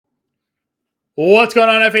What's going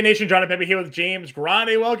on, FA Nation? John Impemba here with James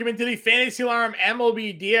Grande. Welcome into the Fantasy Alarm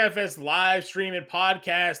MLB DFS live stream and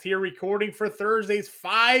podcast here, recording for Thursday's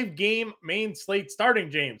 5-game main slate starting,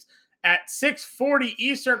 James, at 6:40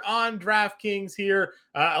 Eastern on DraftKings here.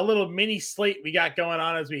 A little mini slate we got going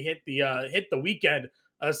on as we hit the weekend,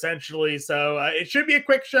 essentially. So it should be a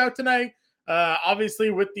quick show tonight. Obviously,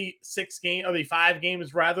 with the 5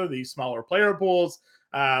 games, rather, the smaller player pools,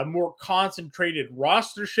 more concentrated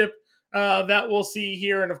rostership that we'll see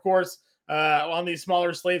here. And of course, on these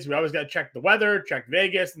smaller slates, we always got to check the weather, check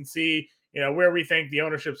Vegas, and see where we think the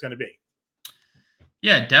ownership's going to be.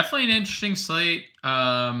 Yeah, definitely an interesting slate.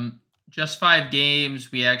 Just 5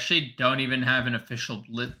 games. We actually don't even have an official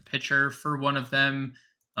pitcher for one of them.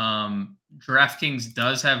 DraftKings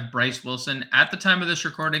does have Bryce Wilson at the time of this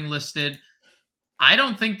recording listed. I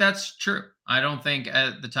don't think that's true. I don't think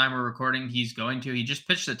at the time we're recording he's going to. He just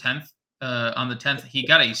pitched the 10th. On the 10th, he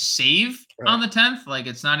got a save on the 10th. Like,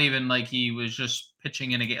 it's not even like he was just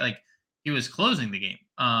pitching in a game. Like, he was closing the game.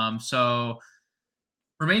 So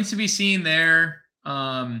remains to be seen there.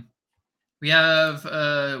 We have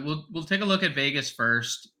we'll take a look at Vegas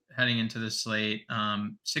first heading into the slate.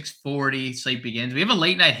 6:40 slate begins. We have a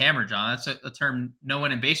late night hammer, John. That's a term no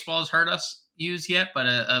one in baseball has heard us use yet, but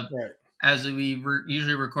as we were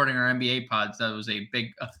usually recording our NBA pods, that was a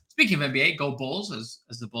big. Speaking of NBA, go Bulls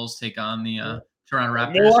as the Bulls take on the Toronto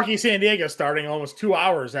Raptors. Milwaukee, San Diego, starting almost 2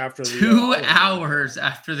 hours after the 2 hours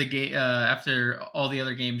after the game, after all the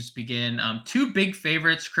other games begin. 2 big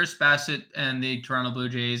favorites, Chris Bassett and the Toronto Blue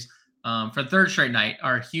Jays, for the third straight night,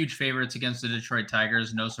 are huge favorites against the Detroit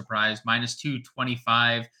Tigers. No surprise,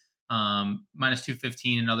 -225,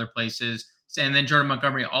 -215 in other places. And then Jordan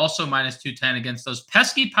Montgomery also -210 against those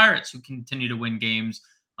pesky Pirates who continue to win games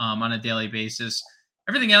on a daily basis.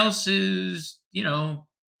 Everything else is,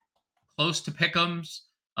 close to pick'ems.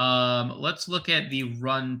 Let's look at the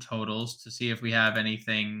run totals to see if we have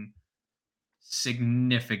anything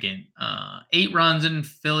significant. 8 runs in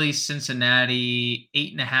Philly, Cincinnati,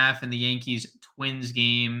 8.5 in the Yankees Twins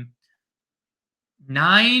game.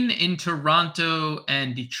 9 in Toronto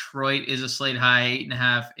and Detroit is a slate high.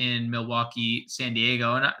 8.5 in Milwaukee, San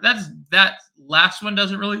Diego, and that last one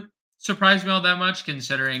doesn't really surprise me all that much,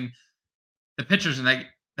 considering the pitchers in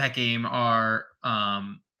that game are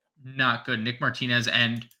not good. Nick Martinez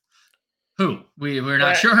and who we're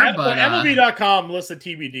not sure, but MLB.com lists a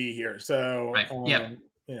TBD here, so right.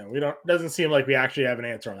 We doesn't seem like we actually have an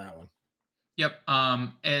answer on that one. Yep.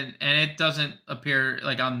 And it doesn't appear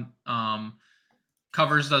like on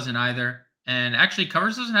Covers doesn't either. And actually,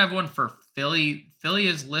 Covers doesn't have one for Philly. Philly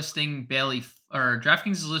is listing Bailey, or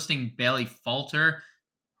DraftKings is listing Bailey Falter.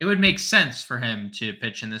 It would make sense for him to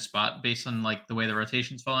pitch in this spot based on like the way the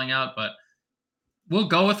rotation's falling out, but we'll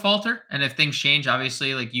go with Falter. And if things change,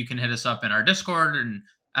 obviously, like, you can hit us up in our Discord and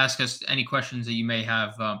ask us any questions that you may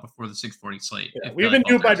have before the 6:40 slate. Yeah, we've been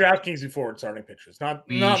duped by DraftKings before at starting pitchers. Not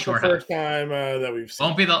sure the first time that we've seen.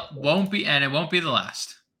 And it won't be the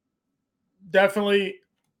last. Definitely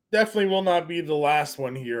will not be the last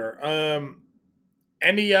one here.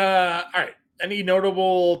 Any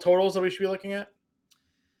notable totals that we should be looking at?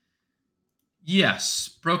 Yes,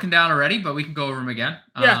 broken down already, but we can go over them again.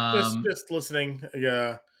 Yeah, just listening.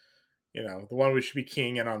 The one we should be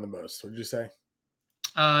keying in on the most. What did you say?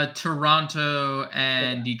 Toronto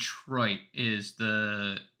and Detroit is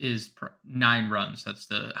 9 runs. That's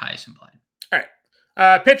the highest implied. All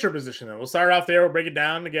right. Pitcher position, then. We'll start off there. We'll break it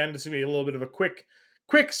down again. This is going to be a little bit of a quick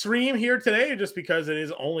stream here today, just because it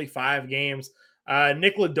is only 5 games.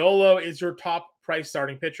 Nick Lodolo is your top price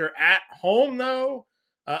starting pitcher at home, though.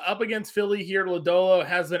 Up against Philly here, Lodolo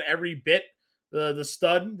has been every bit the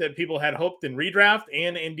stud that people had hoped in redraft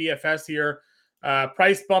and in DFS here.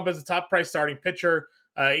 Price bump as a top price starting pitcher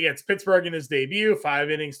against Pittsburgh in his debut. 5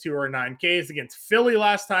 innings, 2 or 9 Ks against Philly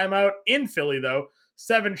last time out. In Philly, though,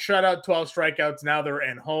 7 shutout, 12 strikeouts. Now they're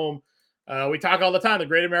at home. We talk all the time, the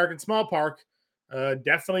Great American Small Park.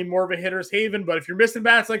 Definitely more of a hitter's haven, but if you're missing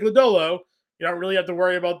bats like Lodolo, you don't really have to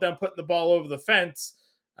worry about them putting the ball over the fence.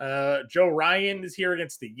 Joe Ryan is here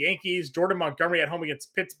against the Yankees. Jordan Montgomery at home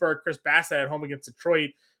against Pittsburgh. Chris Bassett at home against Detroit.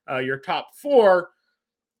 Your top 4.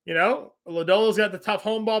 Lodolo's got the tough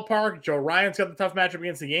home ballpark. Joe Ryan's got the tough matchup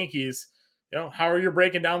against the Yankees. How are you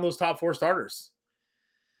breaking down those top 4 starters?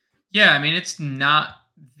 Yeah, I mean, it's not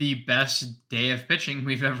the best day of pitching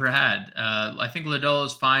we've ever had. I think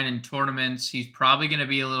Lodolo's fine in tournaments. He's probably going to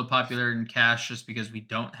be a little popular in cash just because we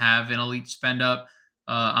don't have an elite spend up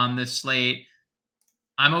on this slate.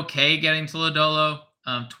 I'm okay getting to Lodolo.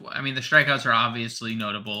 I mean, the strikeouts are obviously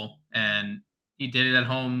notable, and he did it at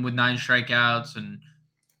home with 9 strikeouts, and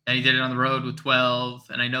and he did it on the road with 12.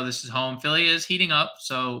 And I know this is home. Philly is heating up,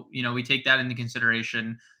 so we take that into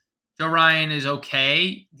consideration. Joe Ryan is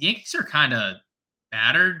okay. The Yankees are kind of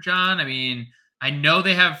battered, John. I mean, I know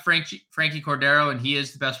they have Frankie Cordero, and he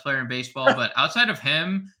is the best player in baseball. But outside of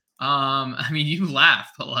him, I mean, you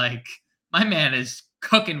laugh, but like my man is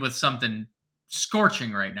cooking with something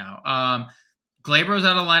scorching right now. Gleyber's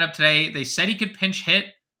out of the lineup today. They said he could pinch hit.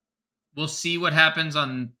 We'll see what happens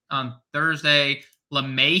on Thursday.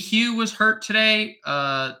 LeMahieu was hurt today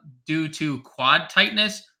due to quad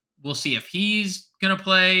tightness. We'll see if he's gonna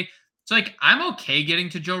play. It's like I'm okay getting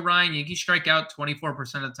to Joe Ryan. Yankees strike out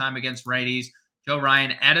 24% of the time against righties. Joe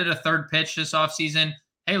Ryan added a third pitch this offseason.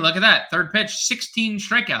 Hey, look at that. Third pitch, 16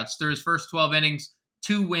 strikeouts through his first 12 innings,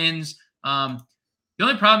 2 wins. The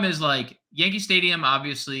only problem is like Yankee Stadium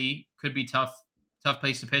obviously could be tough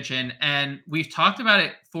place to pitch in. And we've talked about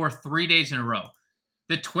it for 3 days in a row.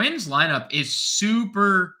 The Twins lineup is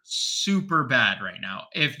super, super bad right now.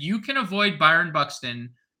 If you can avoid Byron Buxton,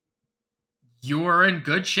 you're in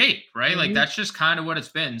good shape, right? Like that's just kind of what it's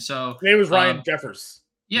been. So it was Ryan Jeffers.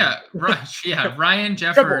 Yeah, right. Yeah, Ryan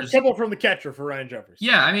Jeffers. Triple from the catcher for Ryan Jeffers.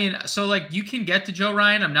 Yeah, I mean, so like you can get to Joe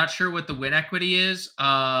Ryan. I'm not sure what the win equity is.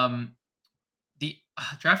 The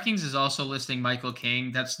DraftKings is also listing Michael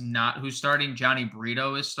King. That's not who's starting. Johnny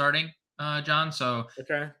Brito is starting, John. So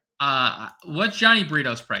okay. What's Johnny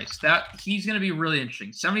Brito's price? That he's going to be really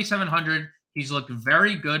interesting. 7,700. He's looked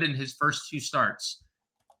very good in his first 2 starts.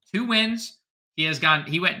 2 wins.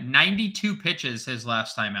 He went 92 pitches his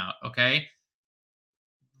last time out. Okay.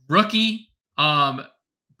 Rookie. But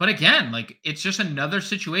again, like it's just another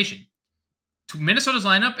situation. Minnesota's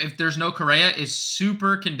lineup, if there's no Correa, is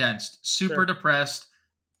super condensed, super depressed.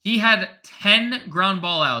 He had 10 ground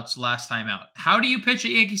ball outs last time out. How do you pitch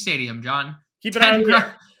at Yankee Stadium, John? Keep it on the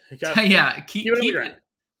ground. Yeah, keep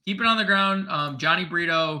it on the ground. Johnny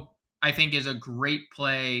Brito, I think, is a great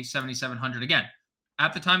play, 7,700. Again,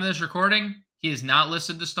 at the time of this recording, he is not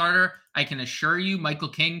listed the starter. I can assure you Michael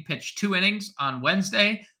King pitched 2 innings on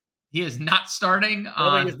Wednesday. He is not starting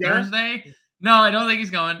on Thursday. No, I don't think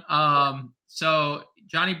he's going. So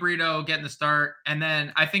Johnny Brito getting the start. And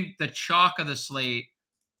then I think the chalk of the slate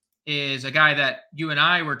is a guy that you and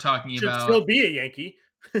I were talking about. Should still be a Yankee.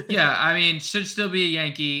 Yeah, I mean, should still be a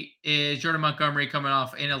Yankee. Is Jordan Montgomery coming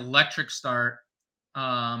off an electric start,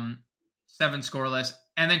 7 scoreless.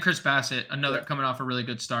 And then Chris Bassett, coming off a really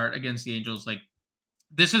good start against the Angels. Like,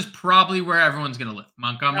 this is probably where everyone's going to live.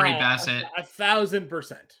 Montgomery, Bassett.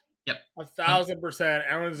 1,000%. Yep. 1,000%.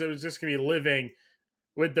 Everyone's just going to be living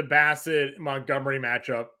with the Bassett Montgomery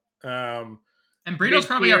matchup. And Brito's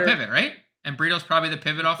probably our pivot, right? And Brito's probably the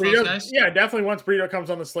pivot off those guys? Yeah, definitely. Once Brito comes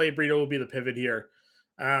on the slate, Brito will be the pivot here.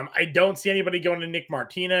 I don't see anybody going to Nick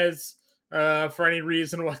Martinez for any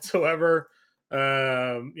reason whatsoever.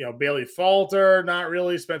 Bailey Falter, not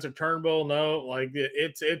really. Spencer Turnbull, no. Like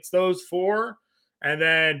it's those 4. And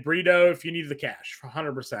then Brito, if you need the cash,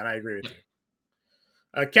 100%. I agree with you.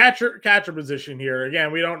 Catcher position here.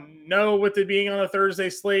 Again, we don't know with it being on a Thursday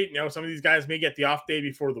slate. Some of these guys may get the off day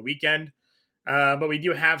before the weekend. But we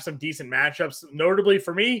do have some decent matchups. Notably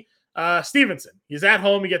for me, Stevenson. He's at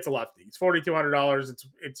home. He gets a lefty. It's $4,200.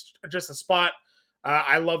 It's just a spot.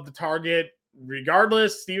 I love the target.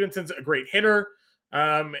 Regardless, Stevenson's a great hitter.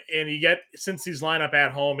 And since he's lined up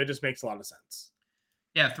at home, it just makes a lot of sense.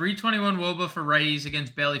 Yeah, 321 WOBA for righties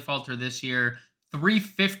against Bailey Falter this year.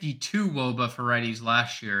 352 WOBA for righties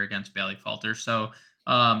last year against Bailey Falter. So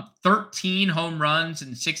 13 home runs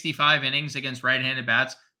in 65 innings against right-handed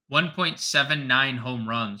bats. 1.79 home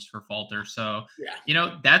runs for Falter. So,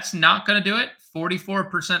 that's not going to do it.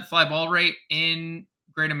 44% fly ball rate in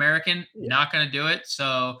Great American, not going to do it.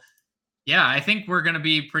 So, yeah, I think we're going to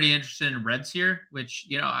be pretty interested in Reds here, which,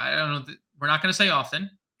 I don't know. We're not going to say often.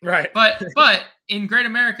 Right. But in Great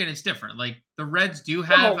American, it's different. Like the Reds do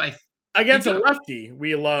have, against a lefty,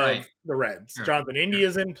 we love the Reds. Sure. Jonathan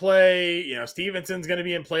India's in play. Stevenson's going to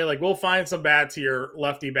be in play. Like we'll find some bats here,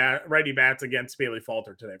 righty bats against Bailey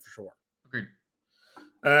Falter today for sure. Agreed.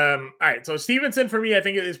 All right, so Stevenson for me, I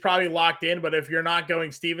think it is probably locked in. But if you're not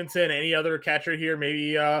going Stevenson, any other catcher here,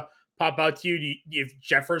 maybe pop out to you. If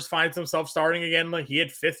Jeffers finds himself starting again, like he had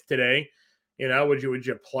 5th today, would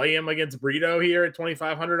you play him against Brito here at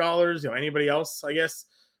 $2,500? Anybody else? I guess.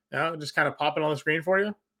 Just kind of pop it on the screen for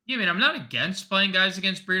you. Yeah, I mean, I'm not against playing guys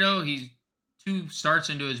against Brito. He's 2 starts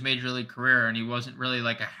into his major league career, and he wasn't really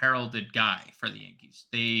like a heralded guy for the Yankees.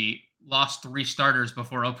 They lost 3 starters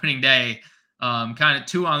before opening day, kind of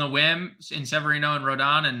 2 on the whim in Severino and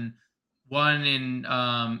Rodon, and 1 in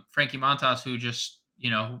Frankie Montas, who just,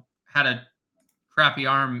 had a crappy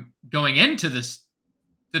arm going into this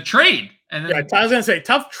the trade. And Yeah, then I was gonna say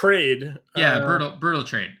tough trade. yeah, brutal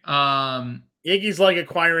trade. Yankees like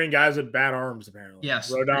acquiring guys with bad arms, apparently.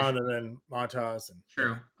 Yes, pretty Rodon and then Montas and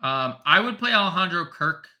true. I would play Alejandro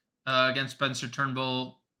Kirk against Spencer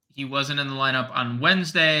Turnbull. He wasn't in the lineup on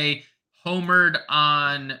Wednesday. Homered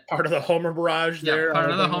on part of the homer barrage yeah, there.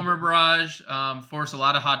 part of the Homer barrage. Forced a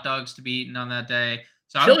lot of hot dogs to be eaten on that day.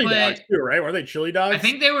 So I would Chili dogs play. too, right? Were they chili I dogs?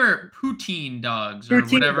 think they were poutine dogs or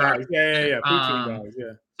Poutine whatever. dogs. Yeah. Poutine Um, dogs.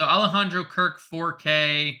 Yeah. so Alejandro Kirk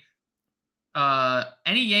 4K.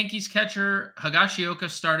 Any Yankees catcher, Higashioka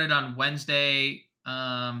started on Wednesday.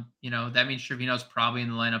 That means Trevino's probably in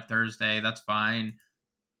the lineup Thursday. That's fine.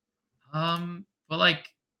 But like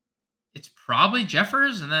it's probably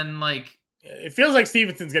Jeffers, and then like It feels like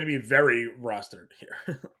Stevenson's going to be very rostered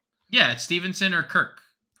here. yeah, it's Stevenson or Kirk.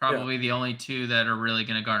 Yeah. Probably the only two that are really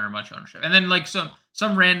going to garner much ownership. And then like some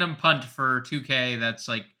random punt for 2K that's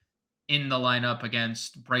like in the lineup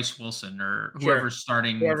against Bryce Wilson or Sure. whoever's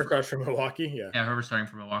starting. Whoever comes from Milwaukee. Yeah. Yeah, whoever's starting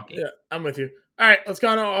for Milwaukee. Yeah, I'm with you. All right, let's go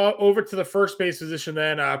on over to the first base position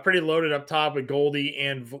then. Pretty loaded up top with Goldie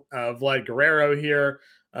and Vlad Guerrero here.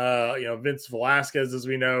 Vince Velasquez, as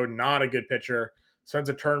we know, not a good pitcher.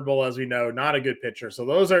 Spencer Turnbull, as we know, not a good pitcher. So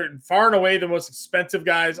those are far and away the most expensive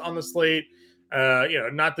guys on the slate.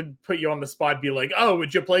 Not to put you on the spot, be like, oh,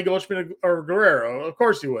 would you play Goldschmidt or Guerrero? Of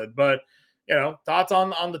course you would. But, thoughts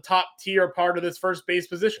on the top tier part of this first base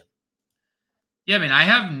position? Yeah, I mean, I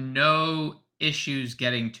have no issues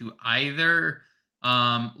getting to either.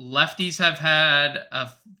 Lefties have had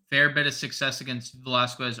a fair bit of success against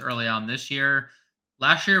Velasquez early on this year.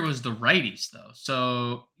 Last year was the righties, though.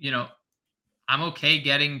 So, I'm okay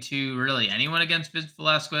getting to really anyone against Vince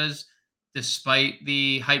Velasquez, despite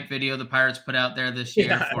the hype video the Pirates put out there this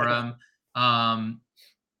year for him.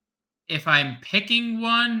 If I'm picking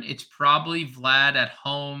one, it's probably Vlad at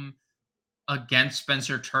home against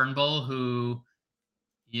Spencer Turnbull, who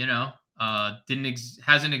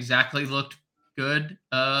hasn't exactly looked good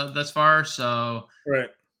thus far. So Right.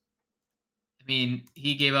 I mean,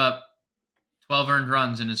 he gave up 12 earned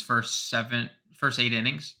runs in his first 8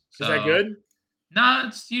 innings. So is that good? No,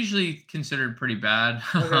 it's usually considered pretty bad.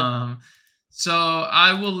 Okay. So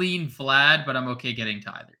I will lean Vlad, but I'm okay getting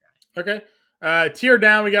to either guy. Okay. Tier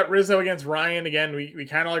down, we got Rizzo against Ryan. Again, we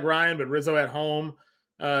kind of like Ryan, but Rizzo at home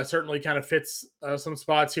certainly kind of fits some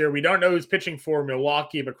spots here. We don't know who's pitching for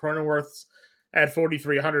Milwaukee, but Cronenworth's at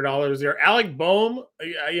 $4,300 there. Alec Boehm,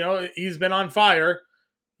 he's been on fire.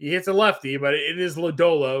 He hits a lefty, but it is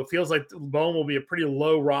Lodolo. Feels like Boehm will be a pretty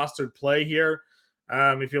low rostered play here.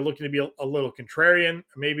 If you're looking to be a little contrarian,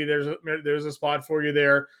 maybe there's a spot for you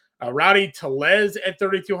there. Rowdy Tellez at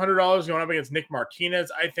 $3,200 going up against Nick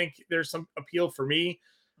Martinez. I think there's some appeal for me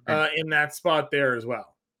in that spot there as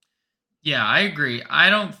well. Yeah, I agree. I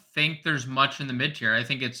don't think there's much in the mid tier. I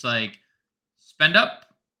think it's like spend up.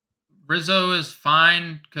 Rizzo is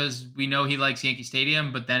fine because we know he likes Yankee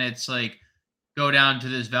Stadium, but then it's like go down to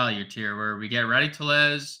this value tier where we get Rowdy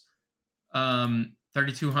Tellez,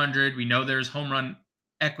 3,200. We know there's home run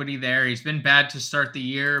equity there. He's been bad to start the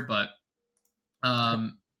year, but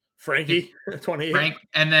Frankie, 28. Frank,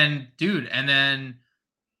 and then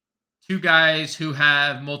two guys who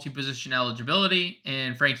have multi-position eligibility,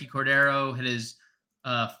 and Frankie Cordero hit his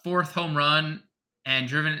fourth home run and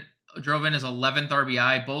drove in his 11th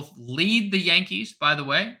RBI. Both lead the Yankees, by the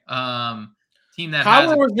way. Team that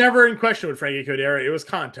Power was never in question with Frankie Cordero. It was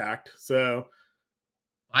contact. So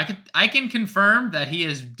I can confirm that he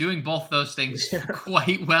is doing both those things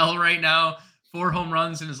quite well right now. 4 home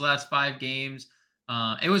runs in his last 5 games.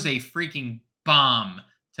 It was a freaking bomb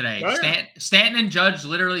today. Oh, yeah. Stanton and Judge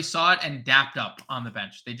literally saw it and dapped up on the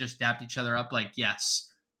bench. They just dapped each other up like, yes,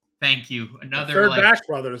 thank you. Another third Bash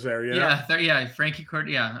Brothers there, yeah, Frankie Cord,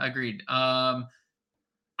 yeah, agreed. I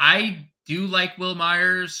do like Will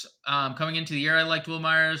Myers. Coming into the year, I liked Will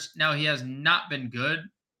Myers. Now he has not been good,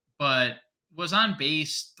 but was on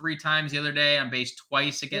base 3 times the other day, on base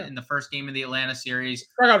twice again in the first game of the Atlanta series.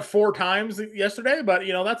 Struck out 4 times yesterday, but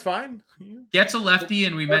that's fine. Gets a lefty,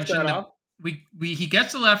 and we mentioned he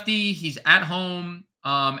gets a lefty. He's at home,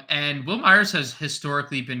 and Will Myers has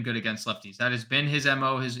historically been good against lefties. That has been his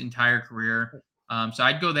MO his entire career. So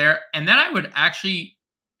I'd go there, and then I would actually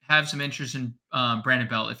have some interest in Brandon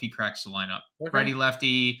Belt if he cracks the lineup. Okay. Righty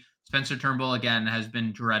lefty. Spencer Turnbull again has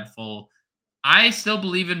been dreadful. I still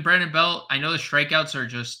believe in Brandon Belt. I know the strikeouts are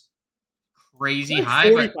just crazy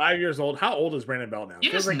high. 45 years old. How old is Brandon Belt now?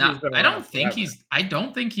 I don't think he's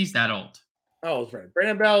that old. Oh, that's right.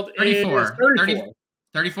 Brandon Belt 34. is 34.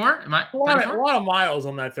 34? Am I? A lot of miles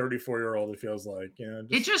on that 34-year-old, it feels like.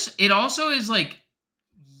 It also is like,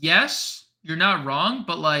 yes, you're not wrong,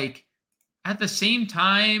 but like at the same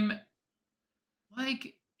time,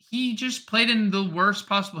 like, he just played in the worst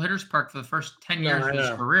possible hitter's park for the first 10 No, years I of his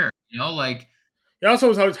know. career, like, He also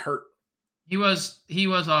was always hurt. he was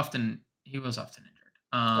often injured.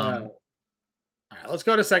 All right, let's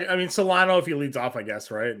go to second. I mean, Solano, if he leads off, I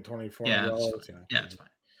guess, right? And Yeah, it's $2,400. fine. Yeah. Yeah, it's fine.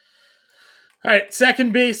 All right,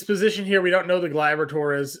 second base position here. We don't know the Gleyber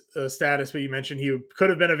Torres status, but you mentioned he could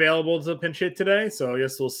have been available to pinch hit today. So I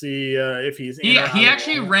guess we'll see if he's in He or he out of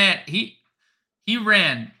actually the ran. He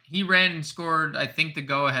ran and scored, I think, the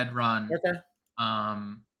go ahead run lineup. Okay.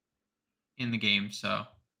 um in the game. So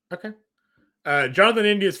Okay. Jonathan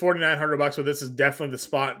India is $4,900, but this is definitely the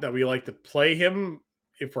spot that we like to play him.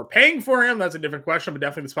 If we're paying for him, that's a different question, but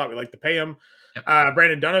definitely the spot we like to pay him. yep.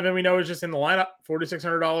 Brandon Donovan, we know, is just in the lineup,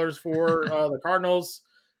 $4,600 for the Cardinals.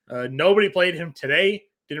 Nobody played him today.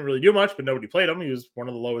 Didn't really do much, but nobody played him. He was one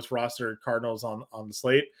of the lowest rostered Cardinals on the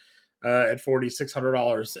slate at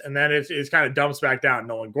 $4,600. And then it's kind of dumps back down.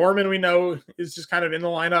 Nolan Gorman, we know, is just kind of in the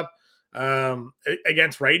lineup.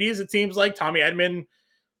 Against righties, it seems like Tommy Edman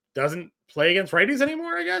doesn't play against righties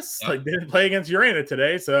anymore, I guess. Yep. Like, didn't play against Urena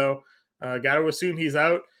today, so got to assume he's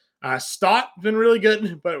out. Stott been really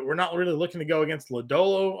good, but we're not really looking to go against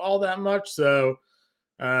Lodolo all that much. So,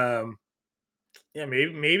 yeah,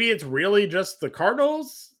 maybe it's really just the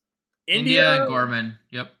Cardinals, India, India and Gorman.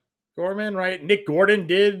 Yep. Gorman, right? Nick Gordon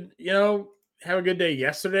did, have a good day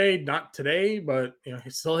yesterday, not today, but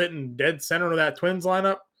he's still hitting dead center of that Twins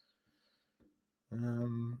lineup.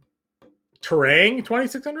 Terang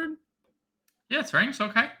 2,600. Yeah, Terang's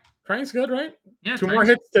okay. Terang's good, right? Yeah, Two more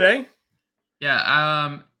hits today. Yeah.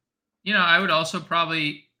 I would also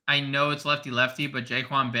probably. I know it's lefty, but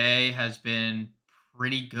Jaquan Bay has been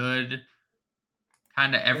pretty good,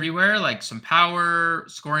 kind of everywhere. Like some power,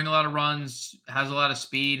 scoring a lot of runs, has a lot of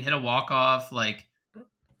speed, hit a walk off. Like,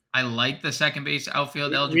 I like the second base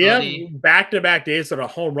outfield We have eligibility. back-to-back days of a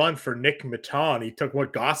home run for Nick Maton. He took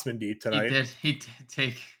what Gossman did He tonight. did.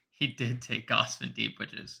 He did take Gossman deep,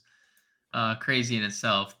 which is crazy in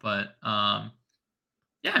itself. But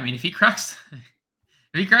yeah, I mean, if he cracks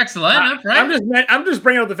the lineup, right? I'm just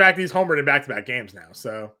bringing up the fact that he's homered in back-to-back games now.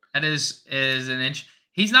 So That is an inch.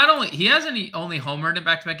 He hasn't only homered in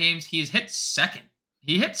back-to-back games. He's hit second.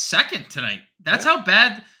 He hit second tonight. That's how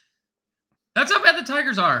bad. That's how bad the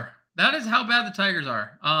Tigers are. That is how bad the Tigers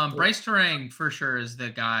are. Bryce Terang for sure is the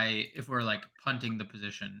guy if we're like punting the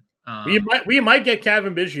position. we might get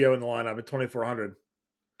Kevin Biggio in the lineup at 2,400.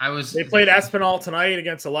 They played Espinal tonight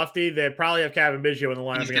against a lefty. They probably have Kevin Biggio in the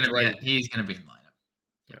lineup against right. He's gonna be in the lineup.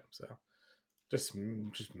 Yeah, so just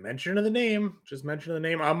mention the name. Just mention the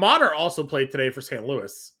name. Mater also played today for St.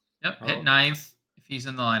 Louis. Yep, hit ninth if he's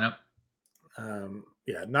in the lineup.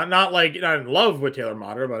 Yeah, not in love with Taylor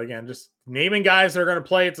Mater, but again, just naming guys that are going to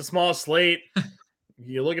play. It's a small slate.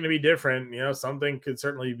 You're looking to be different. Something could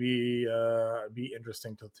certainly be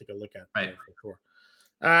interesting to take a look at. Right. For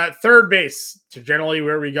sure. Third base, to generally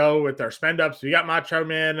where we go with our spend ups. We got Macho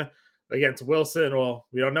Man against Wilson. Well,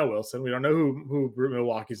 we don't know Wilson. We don't know who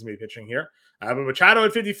Milwaukee's going to be pitching here. But Machado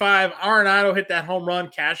at 55. Arenado hit that home run.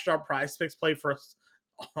 Cashed our prize picks play for us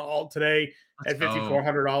all today at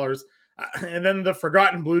 $5,400. And then the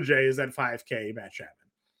forgotten Blue Jays at 5K, Matt Chapman.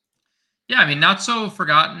 Yeah, I mean, not so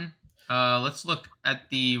forgotten. Let's look at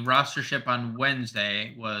the rostership on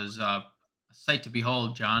Wednesday. Was a sight to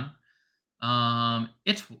behold, John.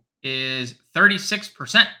 It is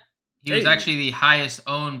 36%. He was actually the highest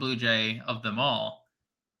owned Blue Jay of them all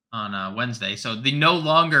on Wednesday. So the no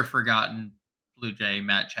longer forgotten Blue Jay,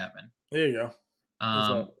 Matt Chapman. There you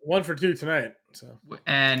go. 1 for 2 tonight. So,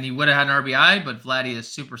 and he would have had an RBI, but Vladdy is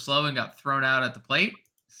super slow and got thrown out at the plate.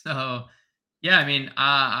 So, yeah, I mean,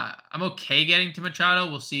 I'm okay getting to Machado.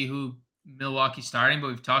 We'll see who Milwaukee's starting, but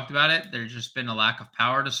we've talked about it. There's just been a lack of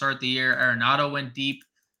power to start the year. Arenado went deep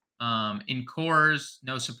in Coors.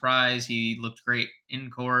 No surprise. He looked great in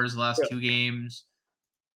Coors the last 2 games.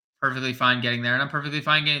 Perfectly fine getting there, and I'm perfectly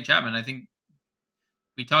fine getting Chapman. I think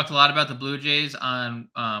we talked a lot about the Blue Jays on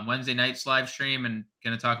Wednesday night's live stream, and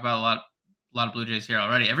going to talk about a lot of Blue Jays here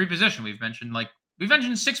already. Every position we've mentioned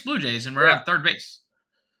 6 Blue Jays, and we're on third base.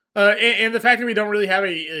 And the fact that we don't really have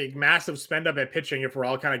a massive spend up at pitching, if we're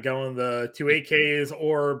all kind of going the 2 AKs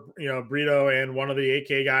or Brito and one of the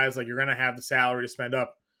AK guys, like you're going to have the salary to spend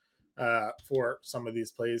up for some of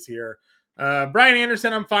these plays here. Brian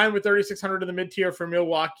Anderson, I'm fine with 3,600 in the mid tier for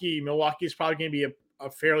Milwaukee. Milwaukee's probably going to be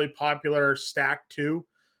a fairly popular stack too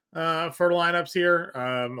for lineups here.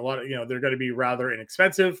 A lot of they're going to be rather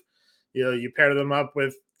inexpensive. You pair them up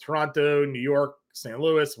with Toronto, New York, St.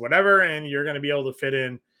 Louis, whatever, and you're going to be able to fit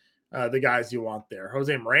in the guys you want there.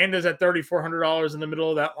 Jose Miranda's at $3,400 in the middle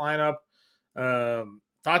of that lineup.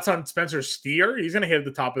 Thoughts on Spencer Steer? He's going to hit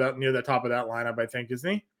the top of that, near the top of that lineup, I think, isn't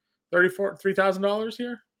he? $3,000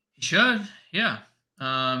 here. He should, yeah.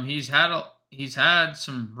 He's had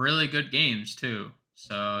some really good games too.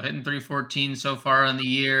 So hitting 314 so far on the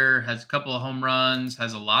year, has a couple of home runs,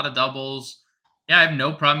 has a lot of doubles. Yeah, I have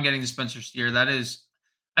no problem getting the Spencer Steer. That is,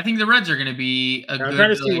 I think the Reds are going to be a Now, I'm good trying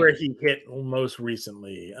to see like. where he hit most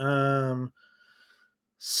recently.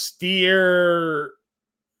 Steer,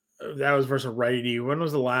 that was versus righty. When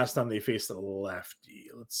was the last time they faced a lefty?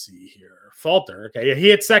 Let's see here. Falter. Okay, yeah, he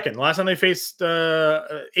hit second. Last time they faced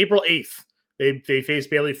April 8th. They faced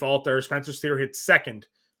Bailey Falter. Spencer Steer hit second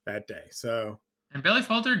that day. So And Bailey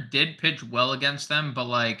Falter did pitch well against them, but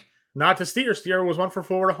like, not to Steer. Steer was 1 for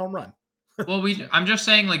 4 with a home run. well, I'm just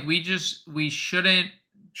saying, like, we shouldn't,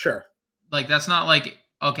 Sure. like, that's not like,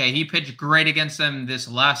 okay, he pitched great against them this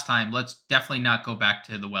last time. Let's definitely not go back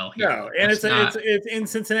to the well here. No, Like, and that's not it's in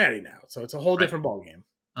Cincinnati now, so it's a whole right. different ballgame.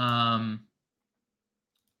 Um,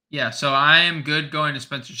 yeah, so I am good going to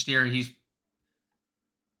Spencer Steer. He's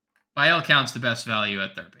by all accounts the best value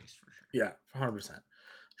at third base for sure. Yeah, 100%.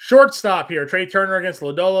 Shortstop here. Trey Turner against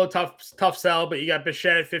Lodolo. Tough sell, but you got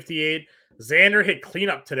Bichette at 58. Xander hit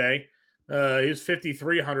cleanup today. He was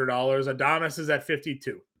 $5,300. Adames is at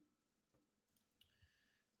 52.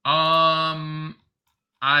 I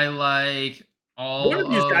like One all of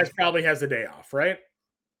these of guys probably has a day off, right?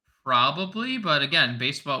 probably, but again,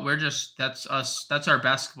 baseball, we're just that's us, that's our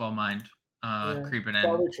basketball mind Yeah, creeping it's in.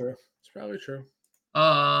 probably true. It's probably true.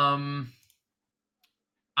 Um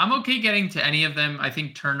I'm okay getting to any of them. I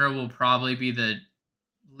think Turner will probably be the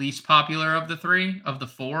least popular of the three, of the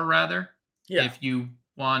four, rather. Yeah. If you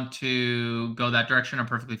want to go that direction, I'm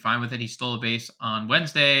perfectly fine with it. He stole a base on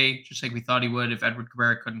Wednesday, just like we thought he would if Edward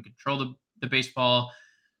Cabrera couldn't control the baseball.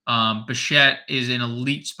 Bichette is in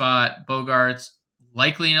elite spot. Bogart's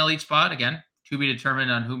likely an elite spot. Again, to be determined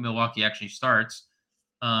on who Milwaukee actually starts.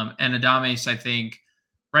 And Adames, I think,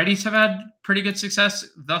 righties have had pretty good success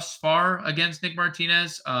thus far against Nick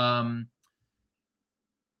Martinez.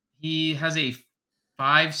 He has a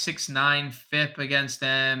 5.69 FIP against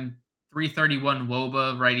them, 331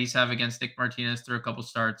 WOBA righties have against Nick Martinez through a couple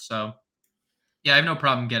starts. So yeah, I have no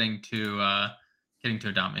problem getting to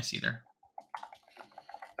Adames either.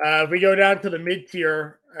 If we go down to the mid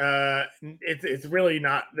tier, it's really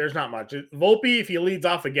not. There's not much. Volpe, if he leads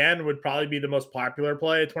off again, would probably be the most popular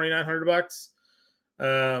play at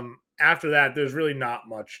 $2,900. After that, there's really not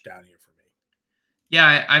much down here for me.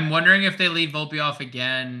 Yeah, I'm wondering if they lead Volpe off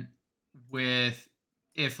again with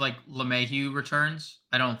if like LeMahieu returns.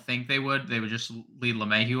 I don't think they would. They would just lead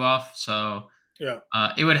LeMahieu off. So Yeah.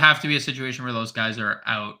 it would have to be a situation where those guys are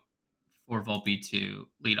out for Volpe to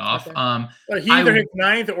lead off. Okay. But he either I hits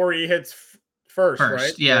ninth or he hits first, right?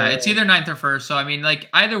 First, yeah, it's either ninth or first. So I mean, like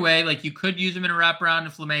either way, like you could use him in a wraparound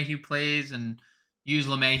if LeMahieu plays and use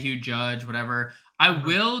LeMahieu, Judge, whatever. I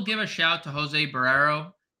will give a shout to Jose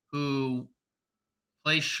Barrero, who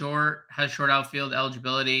plays short, has short outfield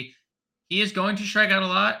eligibility. He is going to strike out a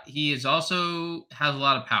lot. He is also has a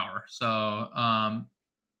lot of power. So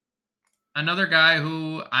another guy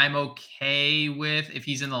who I'm okay with if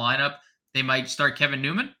he's in the lineup, they might start Kevin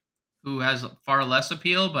Newman, who has far less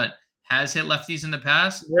appeal, but has hit lefties in the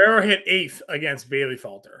past. Barrero hit eighth against Bailey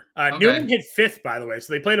Falter. Okay. Newman hit fifth, by the way.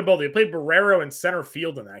 So they played them both. They played Barrero in center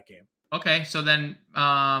field in that game. Okay. So then,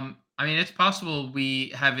 I mean, it's possible we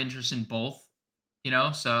have interest in both,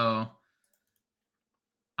 so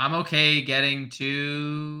I'm okay getting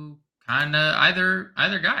to kind of either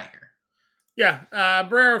guy here. Yeah,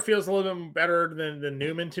 Barrero feels a little bit better than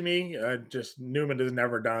Newman to me. Just Newman has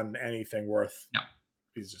never done anything worth. No.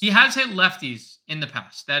 He's just He has hit lefties in the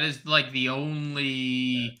past. That is like the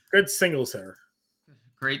only good singles hitter.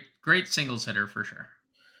 great singles hitter for sure.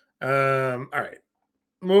 All right.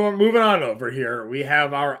 Moving on over here. We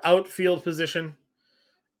have our outfield position.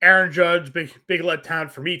 Aaron Judge, big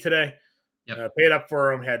letdown for me today. Yep. Paid up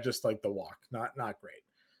for him, had just like the walk. Not great.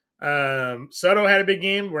 Soto had a big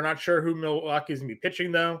game. We're not sure who Milwaukee's going to be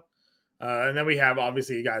pitching, though. And then we have,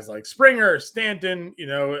 obviously, guys like Springer, Stanton.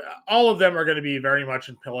 All of them are going to be very much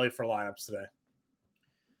in play for lineups today.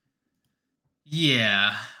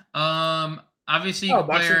 Yeah. Obviously, you can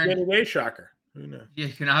play Bucks day shocker. Who knows? You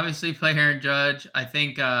can obviously play Aaron Judge. I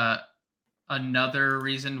think another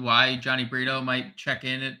reason why Johnny Brito might check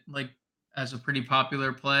in at as a pretty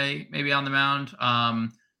popular play, maybe on the mound.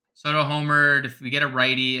 Soto homered. If we get a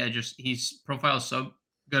righty, his profile is so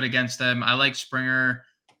good against them. I like Springer.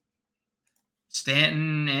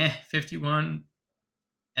 Stanton, 51.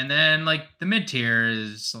 And then the mid tier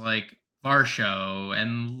is like Varsho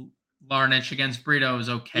and Larnach against Brito is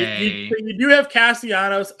okay. You do have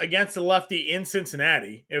Castellanos against the lefty in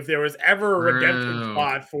Cincinnati. If there was ever a redemption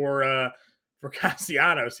spot for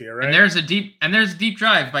Castellanos here, right? And there's a deep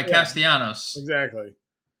drive by Castellanos. Exactly.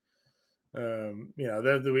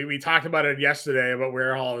 We talked about it yesterday about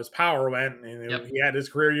where all his power went, and he had his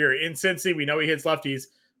career year in Cincy. We know he hits lefties,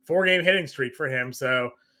 4-game hitting streak for him.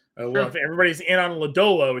 So, if everybody's in on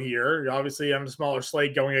Lodolo here, obviously on the smaller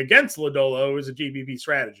slate going against Lodolo is a GBP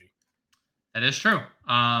strategy. That is true.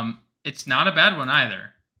 It's not a bad one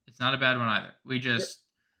either. We just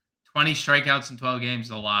 20 strikeouts in 12 games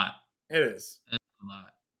is a lot. It is. It's a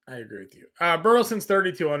lot. I agree with you. Burleson's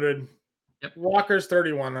 $3,200. Yep. Walker's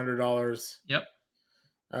 $3,100. Yep.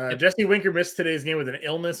 Jesse Winker missed today's game with an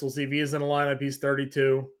illness. We'll see if he is in the lineup. He's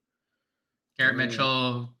 32. Garrett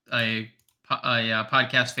Mitchell, a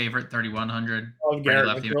podcast favorite, 3,100. Love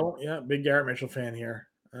Garrett Mitchell. Yeah, big Garrett Mitchell fan here.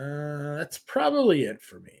 That's probably it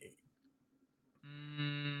for me.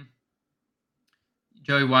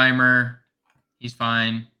 Joey Weimer, he's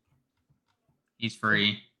fine. He's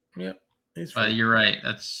free. Yep, he's free. But you're right.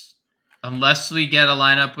 That's unless we get a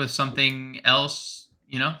lineup with something else,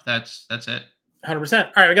 that's it. 100%.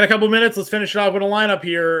 All right, we got a couple minutes. Let's finish it off with a lineup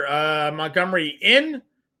here. Montgomery in,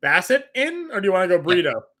 Bassett in, or do you want to go Brito?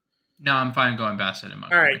 Yeah. No, I'm fine going Bassett in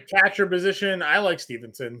Montgomery. All right, catcher position. I like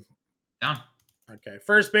Stevenson. Down. Okay,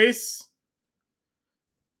 first base.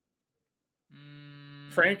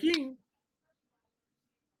 Frankie?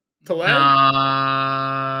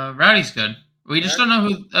 Rowdy's good. We just don't know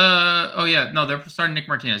who. They're starting Nick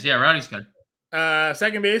Martinez. Yeah, Rowdy's good.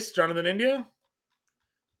 Second base, Jonathan India.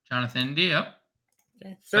 Yep.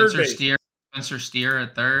 Okay. Third base. Spencer Steer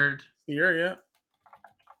at third. Steer,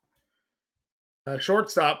 yeah.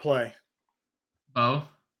 Shortstop play. Bo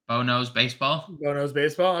knows baseball.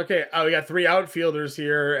 Okay. We got 3 outfielders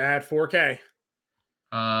here at 4K.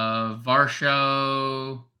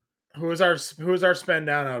 Varsho. Who is our spend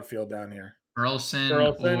down outfield down here? Burleson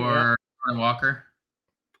or Walker.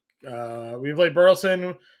 We play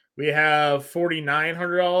Burleson. We have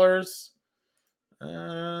 $4,900.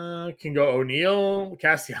 Can go O'Neill.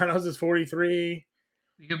 Castellanos is 43.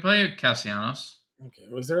 You can play Castellanos. Okay.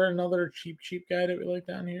 Was there another cheap guy that we like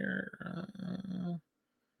down here?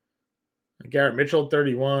 Garrett Mitchell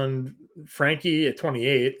 31. Frankie at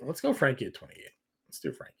 28. Let's go Frankie at 28. Let's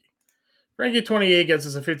do Frankie. Frankie at 28 gets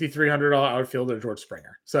us a $5,300 outfielder, George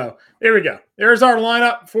Springer. So there we go. There's our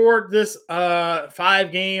lineup for this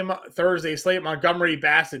 5-game Thursday slate. Montgomery,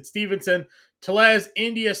 Bassett, Stevenson, Tellez,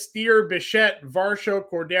 India, Steer, Bichette, Varsho,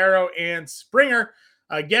 Cordero, and Springer.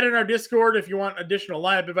 Get in our Discord if you want additional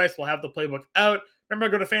lineup advice. We'll have the playbook out. Remember,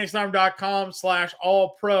 go to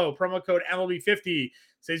fantasyalarm.com/all-pro. Promo code MLB50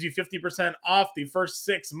 saves you 50% off the first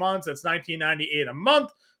 6 months. That's $19.98 a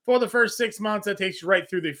month. For the first 6 months, that takes you right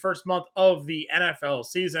through the first month of the NFL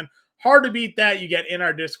season. Hard to beat that. You get in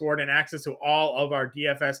our Discord and access to all of our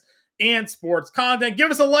DFS and sports content. Give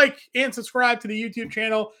us a like and subscribe to the YouTube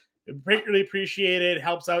channel. Greatly appreciated.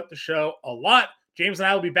 Helps out the show a lot. James and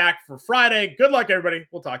I will be back for Friday. Good luck, everybody.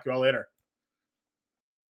 We'll talk to you all later.